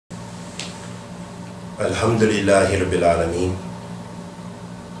Alhamdulillahi Rabbil Alameen.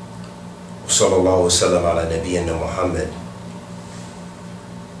 Sallallahu wasallam ala nabiyyina Muhammad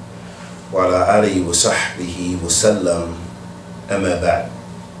wa ala alihi wa sahbihi wa sallam. Amma ba'd.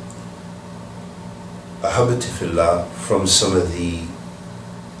 Ahabati fillah, from some of the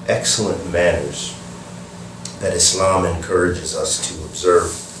excellent manners that Islam encourages us to observe,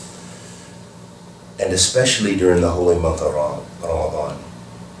 and especially during the holy month of Ramadan,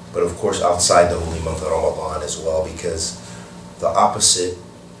 but of course outside the holy month of Ramadan as well, because the opposite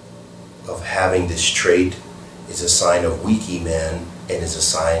of having this trait is a sign of weak iman and is a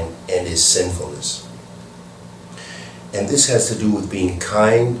sign and is sinfulness. And this has to do with being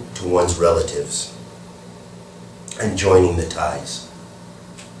kind to one's relatives and joining the ties.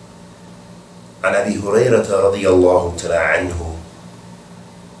 عن أبي هريرة رضي الله تعالى عنه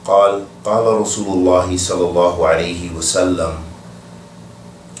قال رسول الله صلى الله عليه وسلم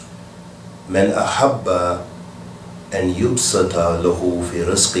من أحب أن يبسط له في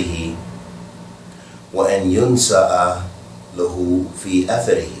رزقه وأن ينسأ له في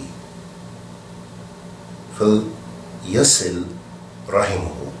أثره فليصل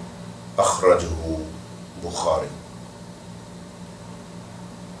رحمه أخرجه بخاري.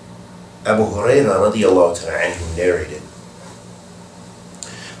 Abu Hurairah radiallahu ta'ala anhu narrated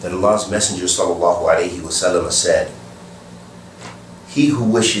that Allah's Messenger sallallahu alayhi wasallam said, "He who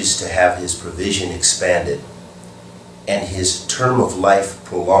wishes to have his provision expanded and his term of life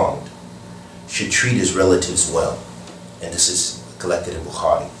prolonged should treat his relatives well." And this is collected in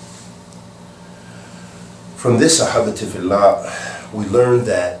Bukhari. From this, ahabati fillah, we learn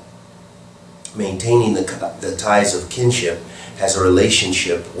that maintaining the ties of kinship has a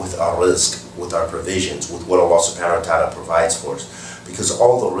relationship with our rizq, with our provisions, with what Allah subhanahu wa ta'ala provides for us. Because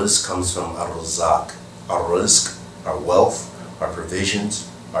all the rizq comes from our rizq. Our rizq, our wealth, our provisions,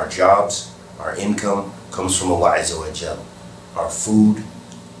 our jobs, our income comes from Allah Azza wa Jal. Our food,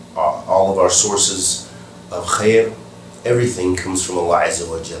 all of our sources of khair, everything comes from Allah Azza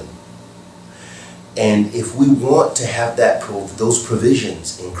wa Jal. And if we want to have those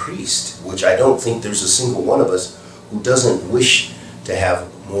provisions increased, which I don't think there's a single one of us who doesn't wish to have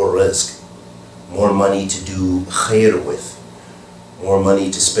more rizq, more money to do khair with, more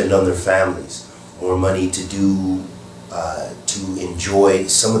money to spend on their families, more money to enjoy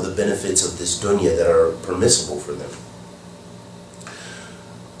some of the benefits of this dunya that are permissible for them.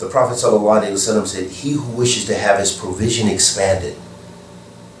 The Prophet ﷺ said, "He who wishes to have his provision expanded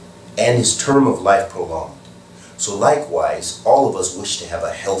and his term of life prolonged." So likewise, all of us wish to have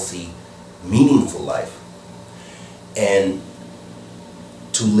a healthy, meaningful life, and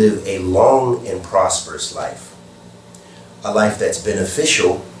to live a long and prosperous life, a life that's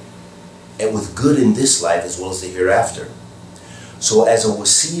beneficial and with good in this life as well as the hereafter. So as a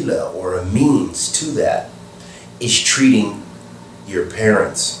wasila, or a means to that, is treating your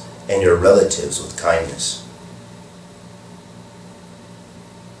parents and your relatives with kindness.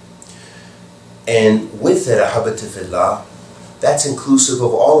 And with that, ahabati fillah, that's inclusive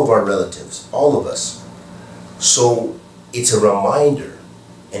of all of our relatives, all of us. So it's a reminder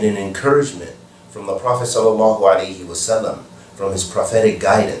and an encouragement from the Prophet sallallahu alaihi wasallam, from his prophetic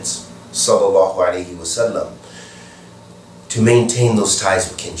guidance sallallahu alaihi wasallam, to maintain those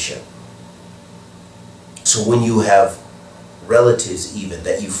ties of kinship. So when you have relatives even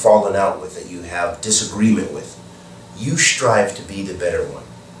that you've fallen out with, that you have disagreement with, you strive to be the better one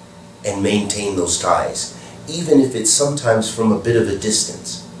and maintain those ties, even if it's sometimes from a bit of a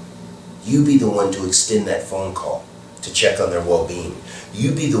distance. You be the one to extend that phone call to check on their well-being.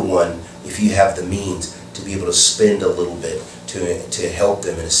 You be the one, if you have the means, to be able to spend a little bit to help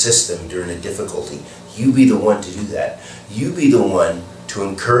them and assist them during a difficulty. You be the one to do that. You be the one to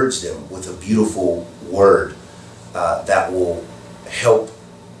encourage them with a beautiful word that will help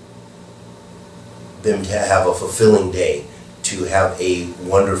them to have a fulfilling day, to have a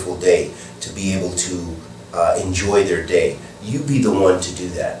wonderful day, to be able to enjoy their day. You be the one to do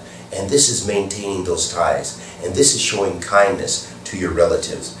that. And this is maintaining those ties. And this is showing kindness to your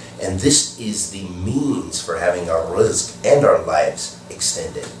relatives. And this is the means for having our rizq and our lives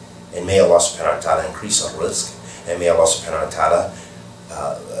extended. And may Allah subhanahu wa ta'ala increase our rizq. And may Allah subhanahu wa ta'ala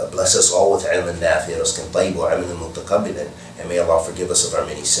bless us all with ilm nafi, rizqan tayyib wa amalan mutaqabbilan. And may Allah forgive us of our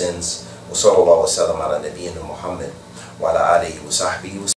many sins. Wa sallallahu wa sallam ala nabiyyina Muhammad wa ala alihi wa sahbihi wa